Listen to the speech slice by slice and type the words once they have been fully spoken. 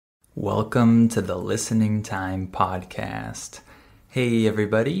Welcome to the Listening Time Podcast. Hey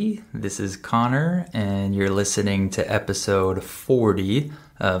everybody, this is Connor and you're listening to episode 40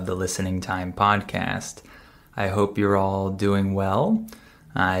 of the Listening Time Podcast. I hope you're all doing well.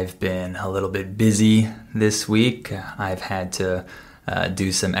 I've been a little bit busy this week. I've had to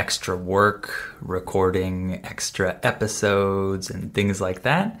do some extra work, recording extra episodes and things like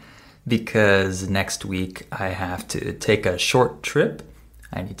that, because next week I have to take a short trip.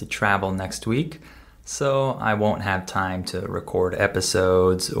 I need to travel next week, so I won't have time to record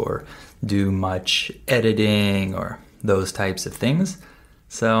episodes or do much editing or those types of things.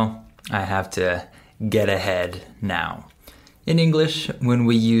 So I have to get ahead now. In English, when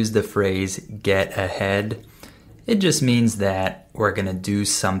we use the phrase get ahead, it just means that we're going to do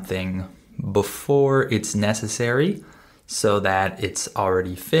something before it's necessary so that it's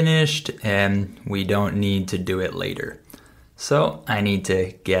already finished and we don't need to do it later. So I need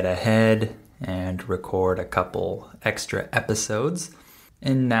to get ahead and record a couple extra episodes.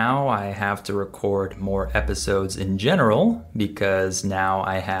 And now I have to record more episodes in general because now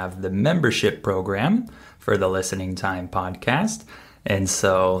I have the membership program for the Listening Time Podcast. And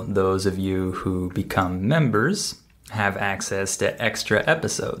so those of you who become members have access to extra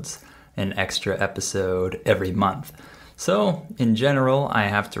episodes, an extra episode every month. So in general, I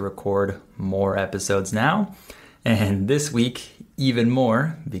have to record more episodes now. And this week, even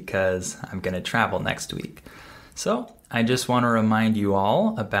more, because I'm going to travel next week. So I just want to remind you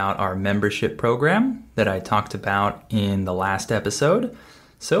all about our membership program that I talked about in the last episode.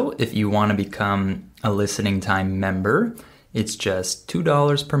 So if you want to become a Listening Time member, it's just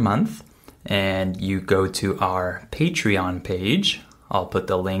 $2 per month. And you go to our Patreon page. I'll put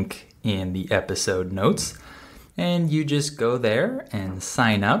the link in the episode notes. And you just go there and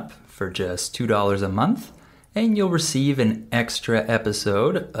sign up for just $2 a month. And you'll receive an extra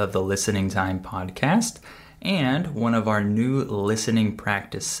episode of the Listening Time Podcast and one of our new listening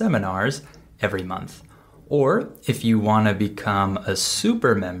practice seminars every month. Or if you want to become a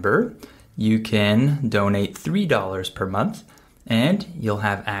super member, you can donate $3 per month and you'll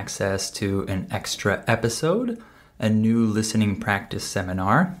have access to an extra episode, a new listening practice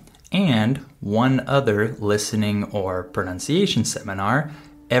seminar, and one other listening or pronunciation seminar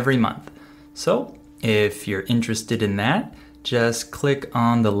every month. So if you're interested in that, just click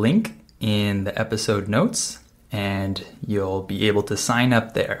on the link in the episode notes and you'll be able to sign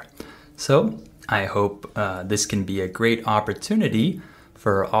up there. So I hope this can be a great opportunity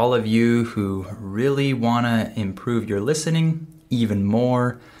for all of you who really want to improve your listening even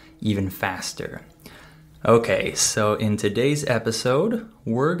more, even faster. Okay, so in today's episode,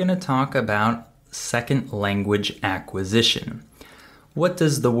 we're going to talk about second language acquisition. What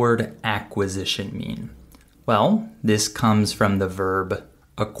does the word acquisition mean? Well, this comes from the verb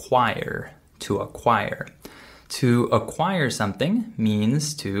acquire, to acquire. To acquire something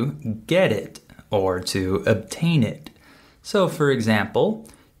means to get it or to obtain it. So, for example,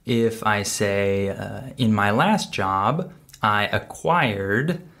 if I say, in my last job, I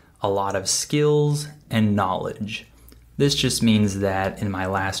acquired a lot of skills and knowledge. This just means that in my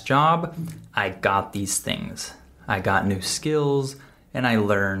last job, I got these things. I got new skills, and I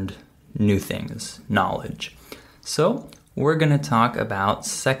learned new things, knowledge. So we're going to talk about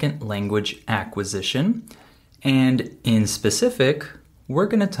second language acquisition. And in specific, we're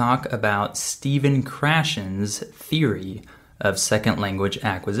going to talk about Stephen Krashen's theory of second language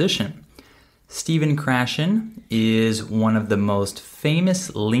acquisition. Stephen Krashen is one of the most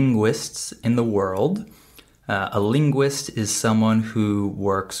famous linguists in the world. A linguist is someone who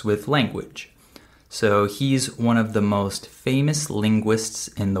works with language. So he's one of the most famous linguists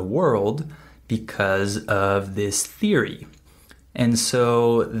in the world because of this theory. And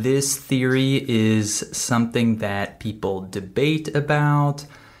so this theory is something that people debate about.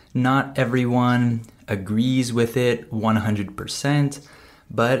 Not everyone agrees with it 100%,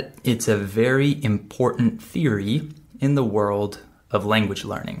 but it's a very important theory in the world of language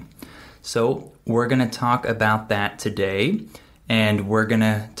learning. So we're going to talk about that today, and we're going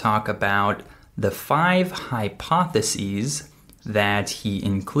to talk about the 5 hypotheses that he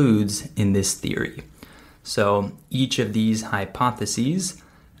includes in this theory. So each of these hypotheses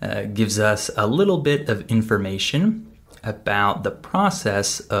gives us a little bit of information about the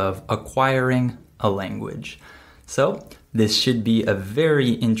process of acquiring a language. So this should be a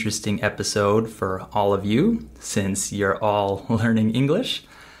very interesting episode for all of you since you're all learning English.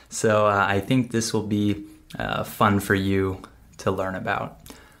 So I think this will be fun for you to learn about.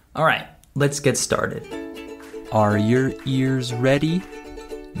 All right. Let's get started. Are your ears ready?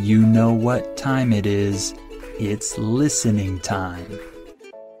 You know what time it is. It's listening time.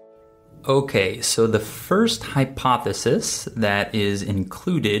 Okay, so the first hypothesis that is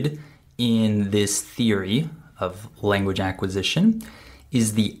included in this theory of language acquisition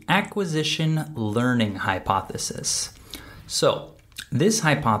is the acquisition learning hypothesis. So, this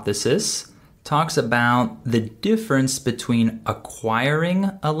hypothesis talks about the difference between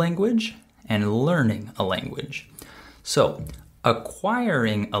acquiring a language and learning a language. So,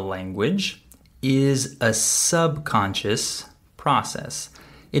 acquiring a language is a subconscious process.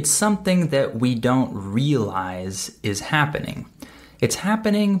 It's something that we don't realize is happening. It's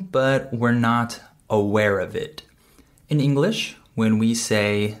happening, but we're not aware of it. In English, when we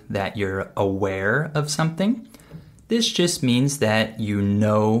say that you're aware of something, this just means that you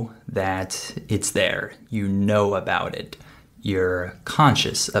know that it's there. You know about it. You're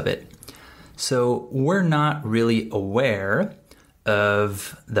conscious of it. So we're not really aware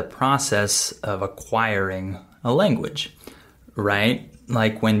of the process of acquiring a language, right?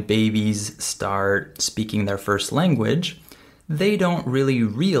 Like when babies start speaking their first language, they don't really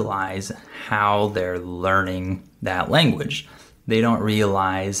realize how they're learning that language. They don't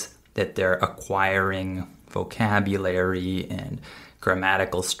realize that they're acquiring vocabulary and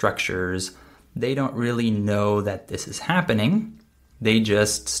grammatical structures. They don't really know that this is happening. They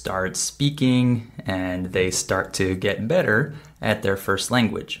just start speaking and they start to get better at their first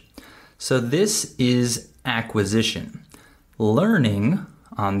language. So this is acquisition. Learning,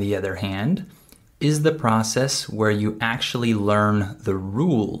 on the other hand, is the process where you actually learn the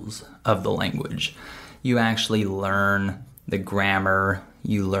rules of the language. You actually learn the grammar,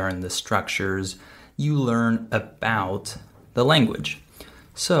 you learn the structures, you learn about the language.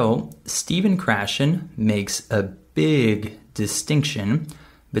 So, Stephen Krashen makes a big distinction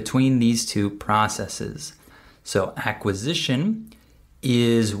between these two processes. So, acquisition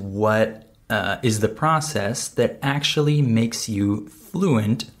is the process that actually makes you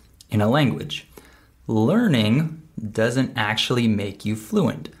fluent in a language. Learning doesn't actually make you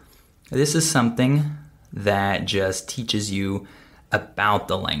fluent. This is something that just teaches you about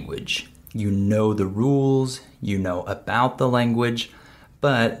the language. You know the rules, you know about the language,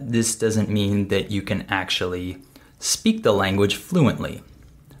 but this doesn't mean that you can actually speak the language fluently.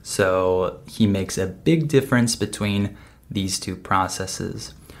 So he makes a big difference between these two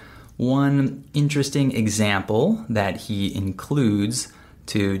processes. One interesting example that he includes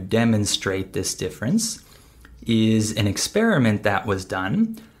to demonstrate this difference is an experiment that was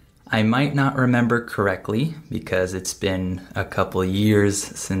done. I might not remember correctly because it's been a couple of years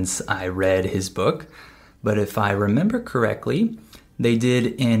since I read his book, but if I remember correctly, they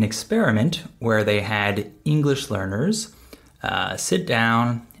did an experiment where they had English learners sit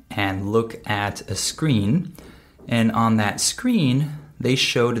down and look at a screen, and on that screen, they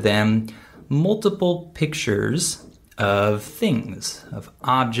showed them multiple pictures of things, of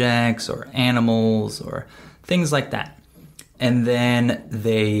objects or animals or things like that. And then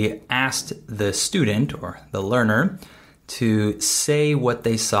they asked the student or the learner to say what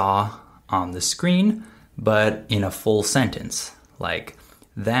they saw on the screen, but in a full sentence. Like,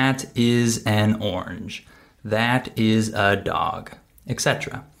 that is an orange, that is a dog,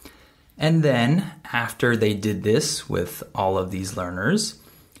 etc. And then, after they did this with all of these learners,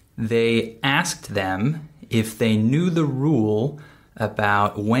 they asked them if they knew the rule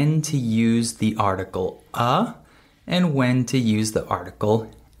about when to use the article a and when to use the article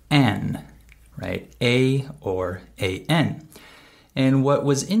an, right? A or an. And what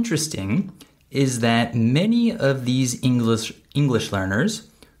was interesting is that many of these English learners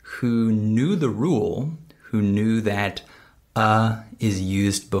who knew the rule, who knew that is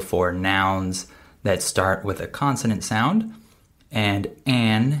used before nouns that start with a consonant sound, and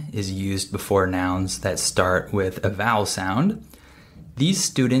an is used before nouns that start with a vowel sound. These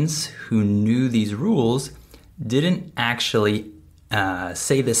students who knew these rules didn't actually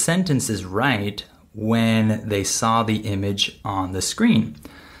say the sentences right when they saw the image on the screen.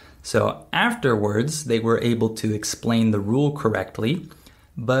 So afterwards, they were able to explain the rule correctly,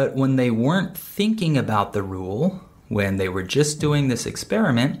 but when they weren't thinking about the rule, when they were just doing this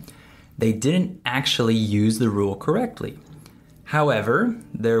experiment, they didn't actually use the rule correctly. However,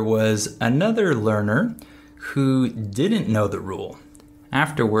 there was another learner who didn't know the rule.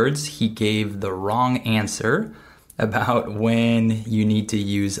 Afterwards, he gave the wrong answer about when you need to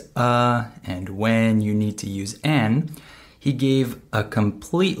use a and when you need to use an. He gave a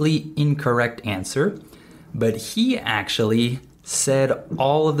completely incorrect answer, but he actually said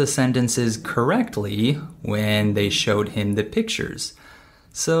all of the sentences correctly when they showed him the pictures.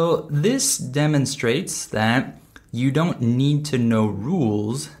 So this demonstrates that you don't need to know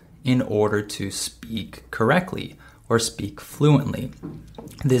rules in order to speak correctly or speak fluently.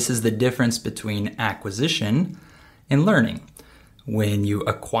 This is the difference between acquisition and learning. When you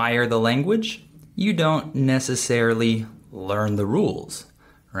acquire the language, you don't necessarily learn the rules,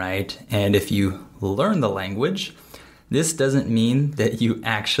 right? And if you learn the language, this doesn't mean that you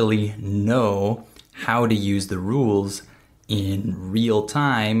actually know how to use the rules in real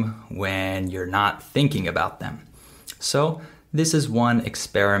time when you're not thinking about them. So this is one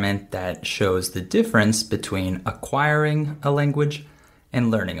experiment that shows the difference between acquiring a language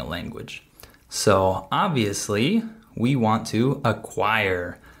and learning a language. So obviously, we want to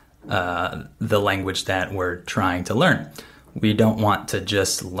acquire the language that we're trying to learn. We don't want to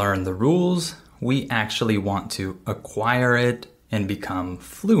just learn the rules. We actually want to acquire it and become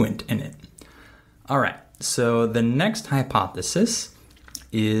fluent in it. All right, so the next hypothesis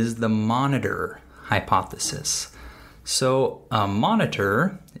is the monitor hypothesis. So a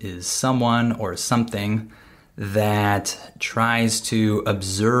monitor is someone or something that tries to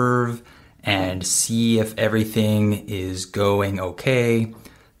observe and see if everything is going okay.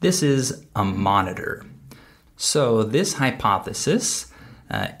 This is a monitor. So this hypothesis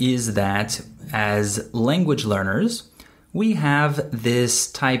is that as language learners, we have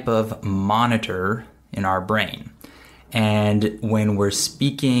this type of monitor in our brain. And when we're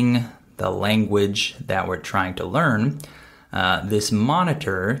speaking the language that we're trying to learn, this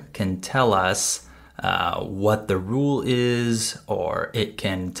monitor can tell us what the rule is, or it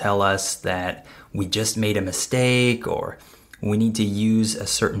can tell us that we just made a mistake, or we need to use a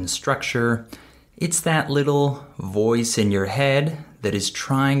certain structure. It's that little voice in your head that is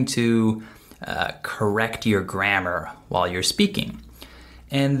trying to correct your grammar while you're speaking.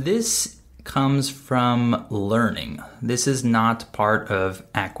 And this comes from learning. This is not part of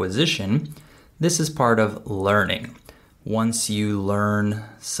acquisition. This is part of learning. Once you learn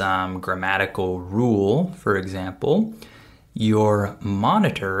some grammatical rule, for example, your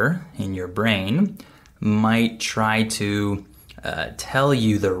monitor in your brain might try to tell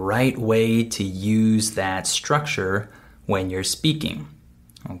you the right way to use that structure when you're speaking.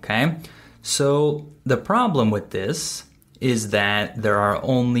 Okay? So the problem with this is that there are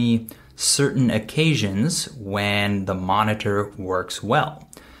only certain occasions when the monitor works well.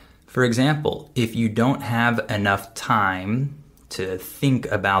 For example, if you don't have enough time to think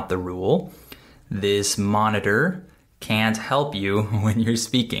about the rule, this monitor can't help you when you're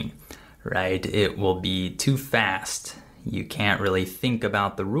speaking, right? It will be too fast. You can't really think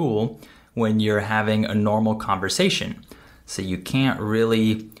about the rule when you're having a normal conversation. So you can't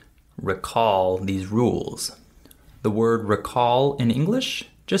really recall these rules. The word recall in English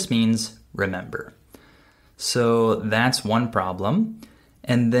just means remember. So that's one problem.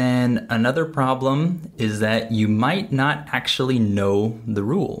 And then another problem is that you might not actually know the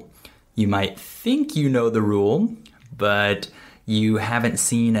rule. You might think you know the rule, but you haven't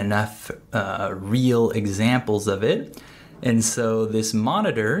seen enough real examples of it. And so this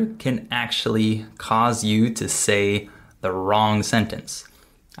monitor can actually cause you to say the wrong sentence.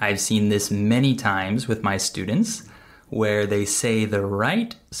 I've seen this many times with my students where they say the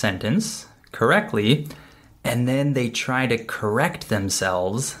right sentence correctly, and then they try to correct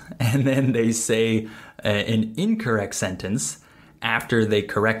themselves, and then they say an incorrect sentence after they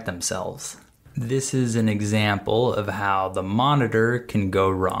correct themselves. This is an example of how the monitor can go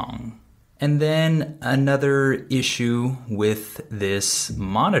wrong. And then another issue with this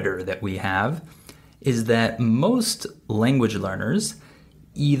monitor that we have is that most language learners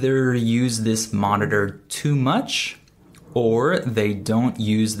either use this monitor too much or they don't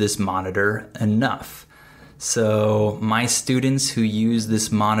use this monitor enough. So my students who use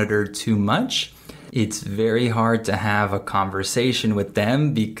this monitor too much, it's very hard to have a conversation with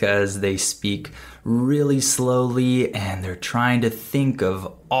them because they speak really slowly and they're trying to think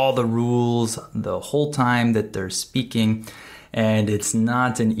of all the rules the whole time that they're speaking, and it's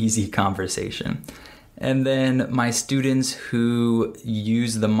not an easy conversation. And then my students who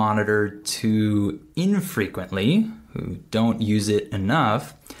use the monitor too infrequently, who don't use it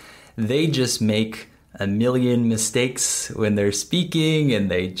enough, they just make a million mistakes when they're speaking, and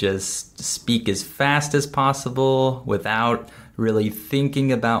they just speak as fast as possible without really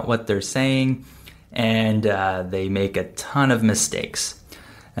thinking about what they're saying, and they make a ton of mistakes.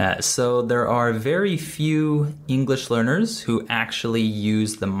 So there are very few English learners who actually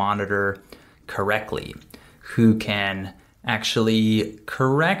use the monitor correctly, who can actually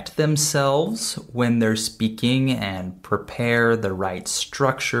correct themselves when they're speaking and prepare the right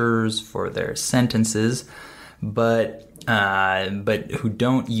structures for their sentences, but who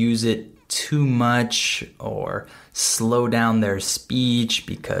don't use it too much or slow down their speech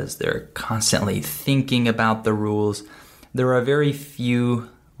because they're constantly thinking about the rules. There are very few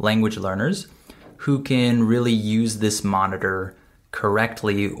language learners who can really use this monitor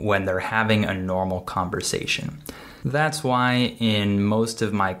correctly when they're having a normal conversation. That's why in most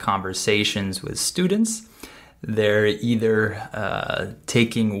of my conversations with students, they're either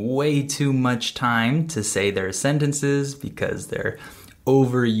taking way too much time to say their sentences because they're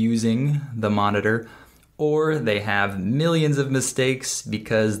overusing the monitor, or they have millions of mistakes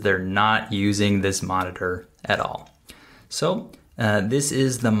because they're not using this monitor at all. So this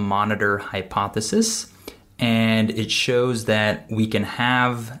is the monitor hypothesis, and it shows that we can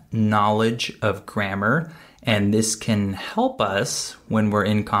have knowledge of grammar, and this can help us when we're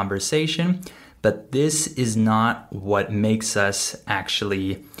in conversation, but this is not what makes us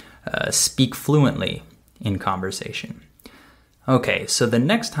actually speak fluently in conversation. Okay, so the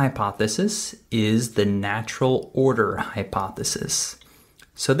next hypothesis is the natural order hypothesis.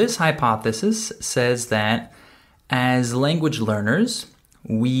 So this hypothesis says that as language learners,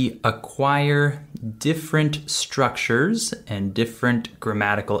 we acquire different structures and different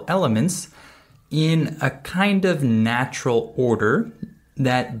grammatical elements in a kind of natural order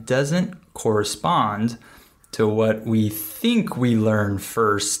that doesn't correspond to what we think we learn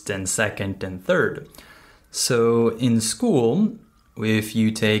first and second and third. So in school, if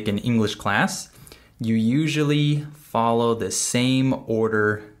you take an English class, you usually follow the same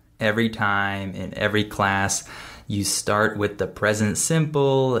order every time in every class. You start with the present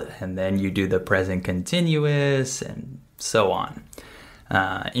simple, and then you do the present continuous, and so on.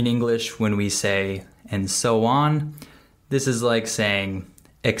 In English, when we say and so on, this is like saying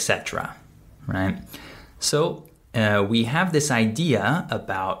etc., right? So we have this idea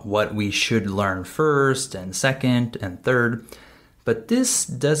about what we should learn first and second and third, but this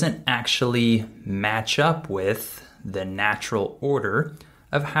doesn't actually match up with the natural order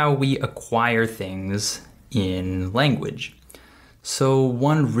of how we acquire things in language. So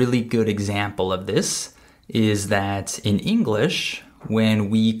one really good example of this is that in English, when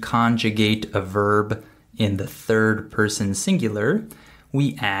we conjugate a verb in the third person singular,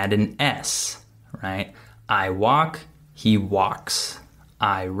 we add an S, right? I walk, he walks.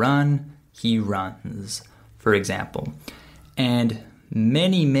 I run, he runs, for example. And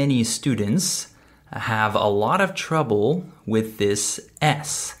many students have a lot of trouble with this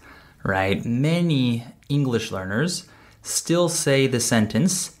S, right? Many English learners still say the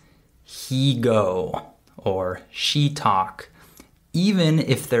sentence, he go, or she talk, even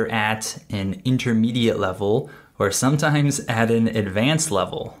if they're at an intermediate level or sometimes at an advanced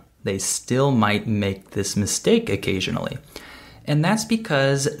level. They still might make this mistake occasionally. And that's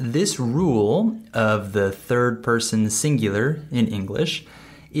because this rule of the third person singular in English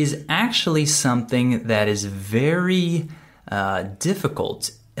is actually something that is very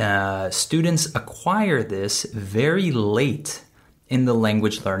difficult. Students acquire this very late in the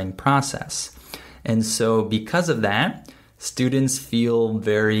language learning process. And so because of that, students feel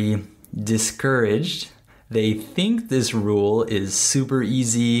very discouraged. They think this rule is super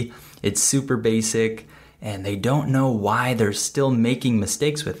easy, it's super basic, and they don't know why they're still making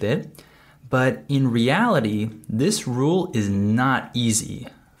mistakes with it. But in reality, this rule is not easy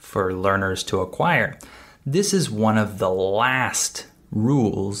for learners to acquire. This is one of the last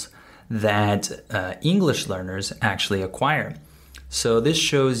rules that English learners actually acquire. So this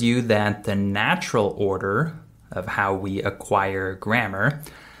shows you that the natural order of how we acquire grammar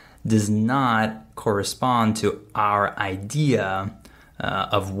does not correspond to our idea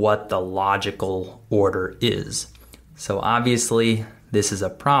of what the logical order is. So obviously, this is a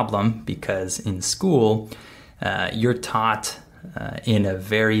problem because in school, you're taught in a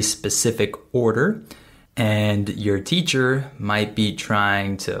very specific order, and your teacher might be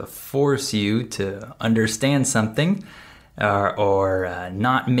trying to force you to understand something or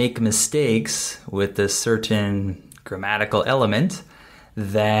not make mistakes with a certain grammatical element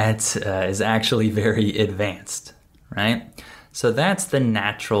that is actually very advanced, right? So that's the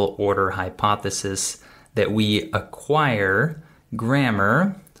natural order hypothesis, that we acquire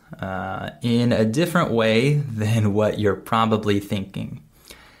grammar in a different way than what you're probably thinking.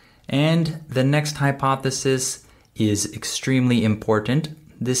 And the next hypothesis is extremely important.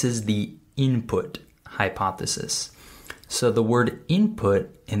 This is the input hypothesis. So the word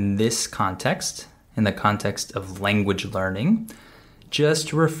input in this context, in the context of language learning,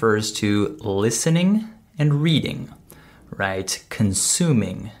 just refers to listening and reading, right?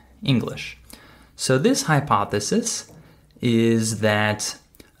 Consuming English. So this hypothesis is that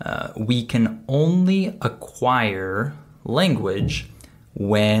we can only acquire language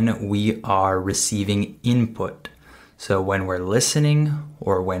when we are receiving input. So when we're listening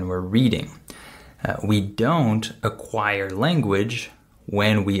or when we're reading. We don't acquire language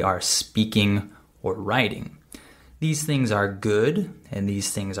when we are speaking or writing. These things are good and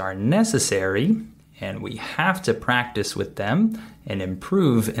these things are necessary, and we have to practice with them and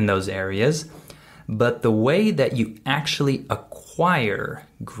improve in those areas. But the way that you actually acquire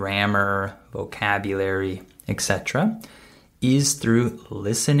grammar, vocabulary, etc., is through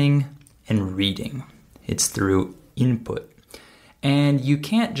listening and reading. It's through input. And you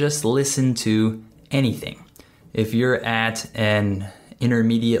can't just listen to anything. If you're at an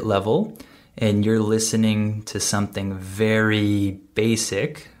intermediate level and you're listening to something very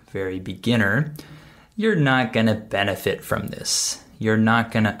basic, very beginner, you're not going to benefit from this. You're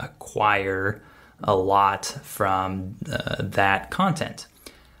not going to acquire a lot from that content.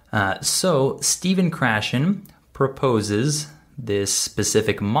 So Stephen Krashen proposes this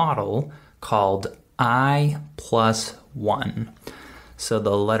specific model called I plus 1. So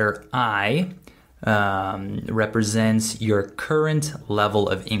the letter I represents your current level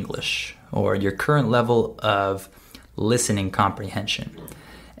of English or your current level of listening comprehension.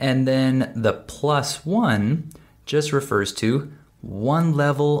 And then the plus 1 just refers to one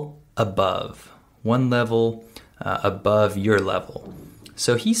level above your level.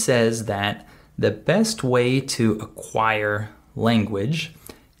 So he says that the best way to acquire language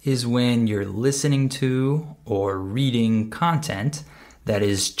is when you're listening to or reading content that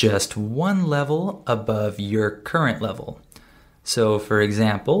is just one level above your current level. So for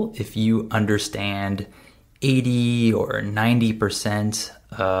example, if you understand 80 or 90%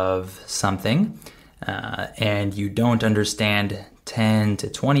 of something, and you don't understand 10 to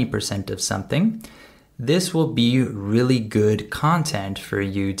 20% of something, this will be really good content for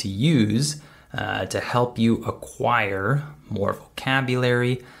you to use to help you acquire more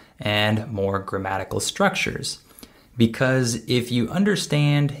vocabulary and more grammatical structures. Because if you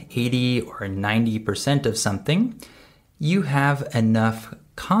understand 80 or 90% of something, you have enough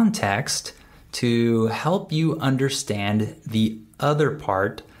context to help you understand the other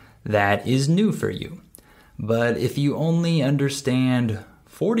part that is new for you. But if you only understand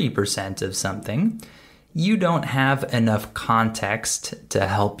 40% of something, you don't have enough context to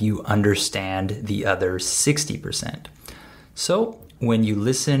help you understand the other 60%. So when you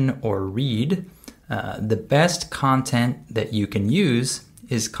listen or read, the best content that you can use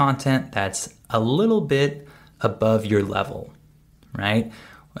is content that's a little bit above your level, right?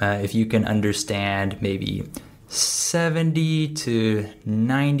 If you can understand maybe 70 to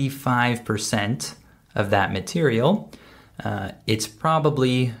 95% of that material, it's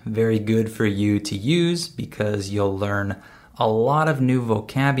probably very good for you to use because you'll learn a lot of new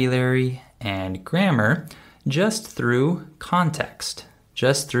vocabulary and grammar just through context,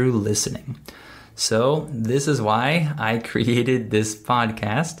 just through listening. So this is why I created this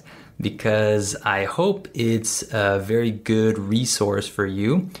podcast, because I hope it's a very good resource for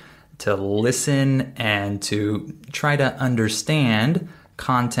you to listen and to try to understand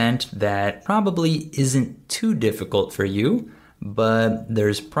content that probably isn't too difficult for you, but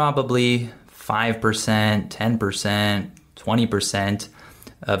there's probably 5%, 10%, 20%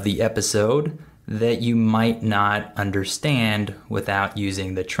 of the episode that you might not understand without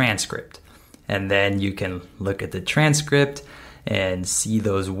using the transcript. And then you can look at the transcript and see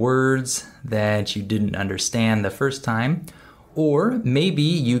those words that you didn't understand the first time. Or maybe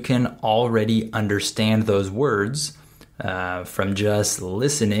you can already understand those words from just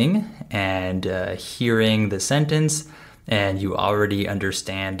listening and hearing the sentence, and you already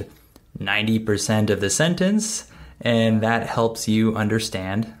understand 90% of the sentence, and that helps you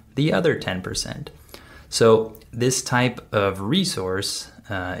understand the other 10%. So this type of resource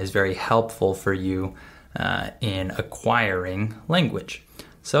is very helpful for you in acquiring language.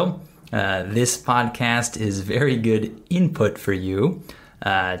 So this podcast is very good input for you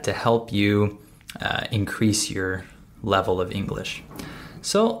to help you increase your level of English.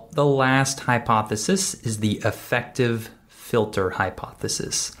 So the last hypothesis is the affective filter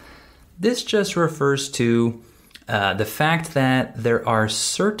hypothesis. This just refers to the fact that there are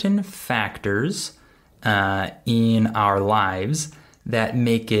certain factors in our lives that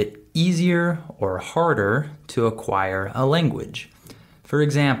make it easier or harder to acquire a language. For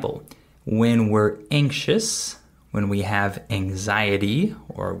example, when we're anxious, when we have anxiety,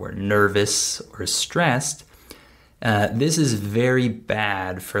 or we're nervous or stressed, this is very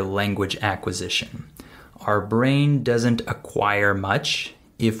bad for language acquisition. Our brain doesn't acquire much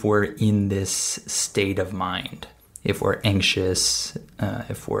if we're in this state of mind, if we're anxious,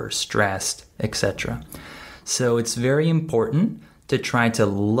 if we're stressed, etc. So it's very important to try to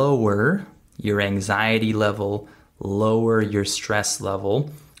lower your anxiety level, lower your stress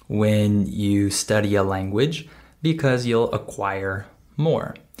level when you study a language, because you'll acquire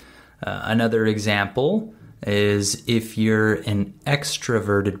more. Another example is if you're an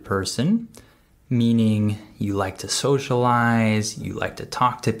extroverted person, meaning you like to socialize, you like to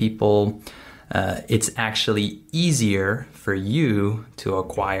talk to people, it's actually easier for you to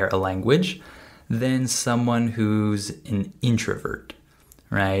acquire a language than someone who's an introvert,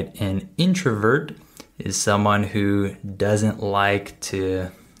 right? An introvert is someone who doesn't like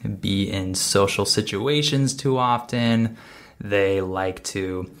to be in social situations too often. They like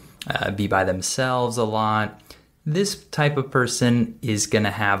to be by themselves a lot. This type of person is going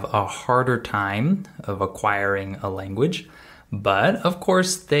to have a harder time of acquiring a language, but of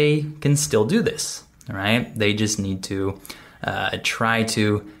course they can still do this, right? They just need to try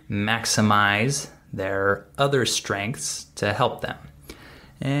to maximize their other strengths to help them.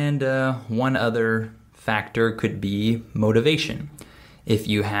 And one other factor could be motivation. If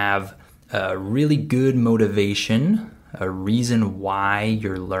you have a really good motivation, a reason why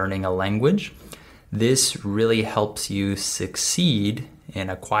you're learning a language, this really helps you succeed in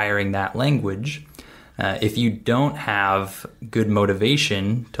acquiring that language. If you don't have good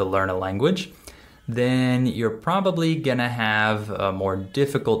motivation to learn a language, then you're probably going to have a more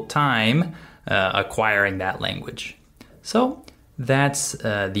difficult time acquiring that language. So that's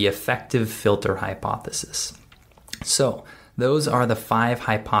the effective filter hypothesis. So those are the 5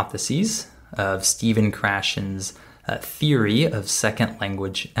 hypotheses of Stephen Krashen's theory of second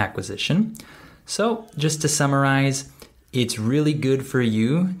language acquisition. So just to summarize, it's really good for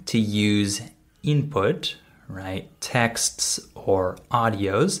you to use input, right? Texts or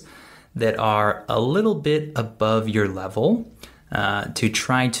audios that are a little bit above your level to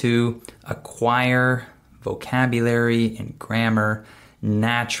try to acquire vocabulary and grammar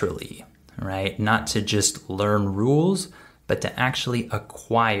naturally, right? Not to just learn rules, but to actually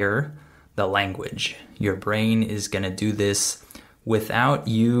acquire the language. Your brain is going to do this without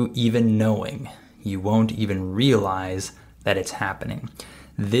you even knowing. You won't even realize that it's happening.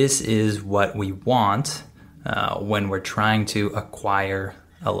 This is what we want when we're trying to acquire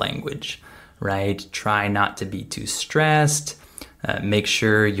a language, right? Try not to be too stressed. Make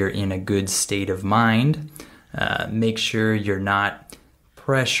sure you're in a good state of mind. Make sure you're not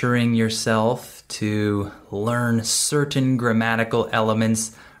pressuring yourself to learn certain grammatical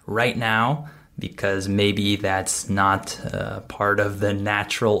elements right now, because maybe that's not part of the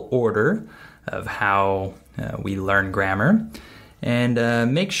natural order of how we learn grammar.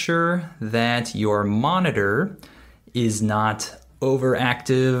 And make sure that your monitor is not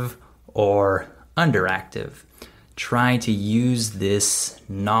overactive or underactive. Try to use this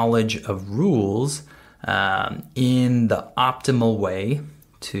knowledge of rules in the optimal way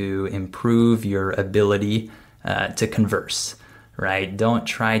to improve your ability to converse, right? Don't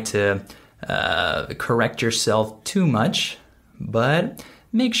try to correct yourself too much, but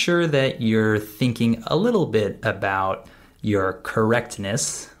make sure that you're thinking a little bit about your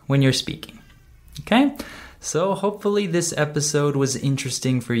correctness when you're speaking. Okay? So hopefully this episode was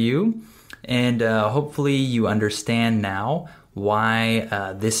interesting for you, and hopefully you understand now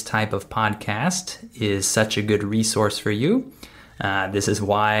why this type of podcast is such a good resource for you. This is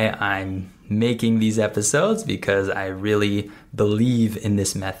why I'm making these episodes, because I really believe in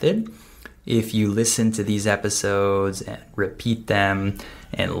this method. If you listen to these episodes and repeat them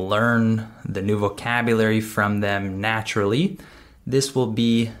and learn the new vocabulary from them naturally, this will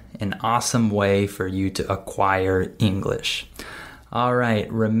be an awesome way for you to acquire English. All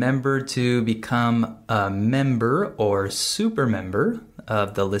right, remember to become a member or super member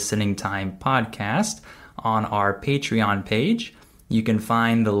of the Listening Time podcast on our Patreon page. You can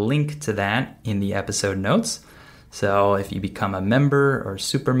find the link to that in the episode notes. So if you become a member or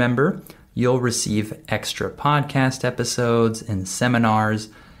super member, you'll receive extra podcast episodes and seminars,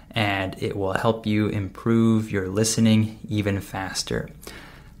 and it will help you improve your listening even faster.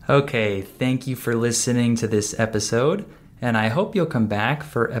 Okay, thank you for listening to this episode, and I hope you'll come back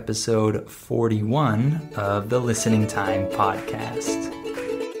for episode 41 of the Listening Time podcast.